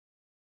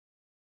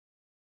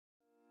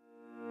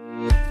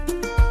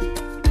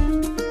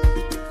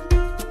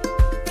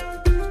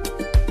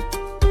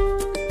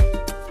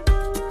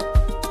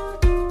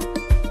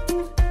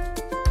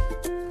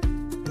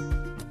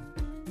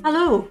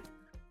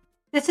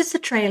is the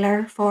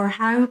trailer for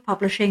How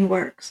Publishing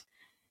Works.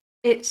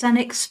 It's an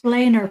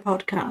explainer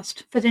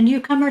podcast for the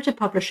newcomer to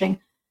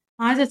publishing,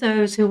 either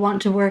those who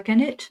want to work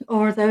in it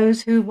or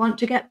those who want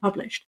to get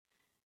published.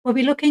 We'll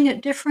be looking at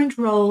different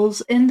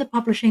roles in the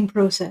publishing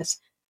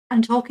process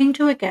and talking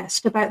to a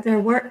guest about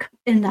their work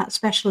in that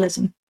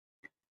specialism.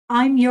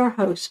 I'm your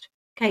host,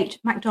 Kate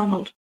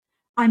MacDonald.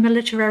 I'm a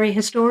literary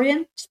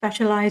historian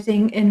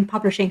specialising in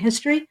publishing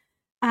history,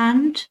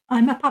 and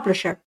I'm a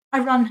publisher. I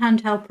run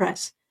Handheld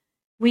Press.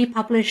 We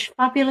publish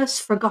fabulous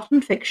forgotten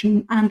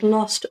fiction and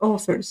lost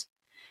authors.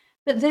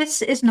 But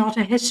this is not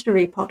a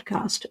history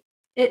podcast.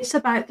 It's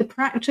about the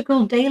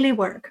practical daily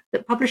work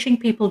that publishing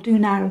people do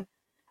now,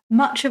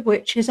 much of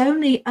which is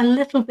only a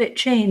little bit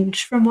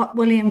changed from what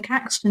William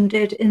Caxton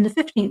did in the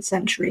 15th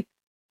century.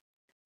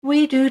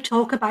 We do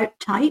talk about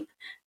type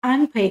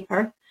and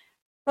paper,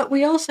 but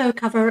we also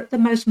cover the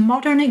most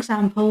modern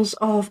examples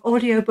of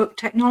audiobook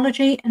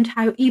technology and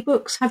how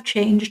ebooks have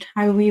changed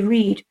how we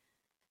read.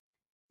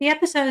 The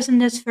episodes in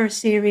this first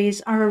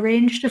series are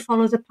arranged to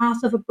follow the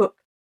path of a book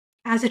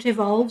as it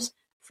evolves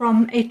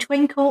from a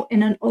twinkle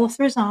in an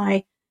author's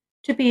eye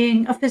to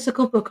being a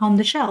physical book on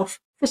the shelf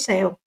for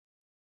sale.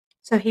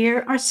 So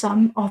here are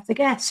some of the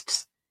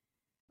guests.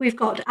 We've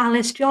got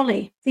Alice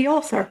Jolly, the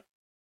author,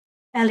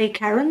 Ellie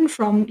Curran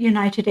from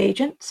United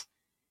Agents,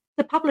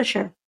 the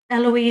publisher,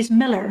 Eloise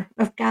Miller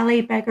of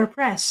Galley Beggar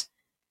Press,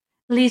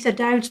 Lisa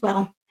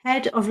Dowdeswell,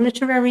 head of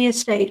literary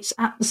estates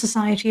at the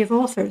Society of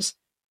Authors,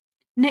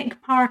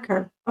 Nick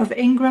Parker of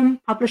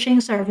Ingram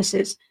Publishing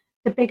Services,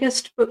 the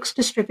biggest books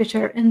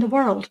distributor in the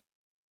world.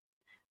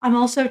 I'm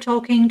also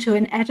talking to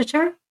an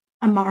editor,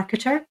 a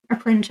marketer, a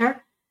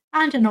printer,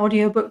 and an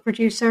audiobook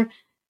producer,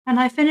 and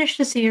I finished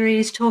the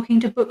series talking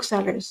to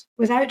booksellers,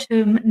 without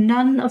whom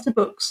none of the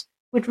books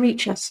would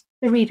reach us,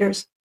 the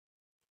readers.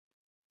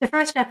 The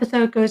first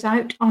episode goes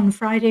out on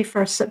Friday,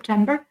 1st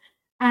September,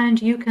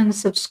 and you can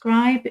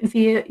subscribe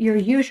via your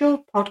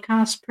usual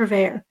podcast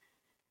purveyor.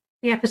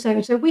 The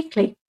episodes are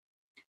weekly.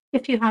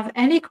 If you have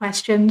any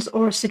questions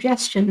or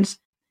suggestions,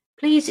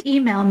 please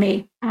email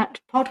me at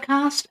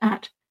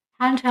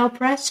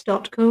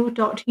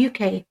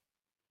podcast@handheldpress.co.uk.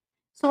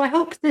 So I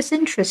hope this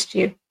interests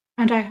you,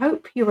 and I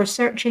hope you are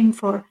searching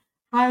for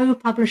How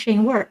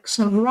Publishing Works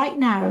right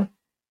now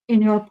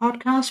in your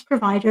podcast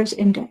provider's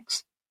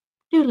index.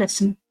 Do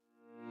listen.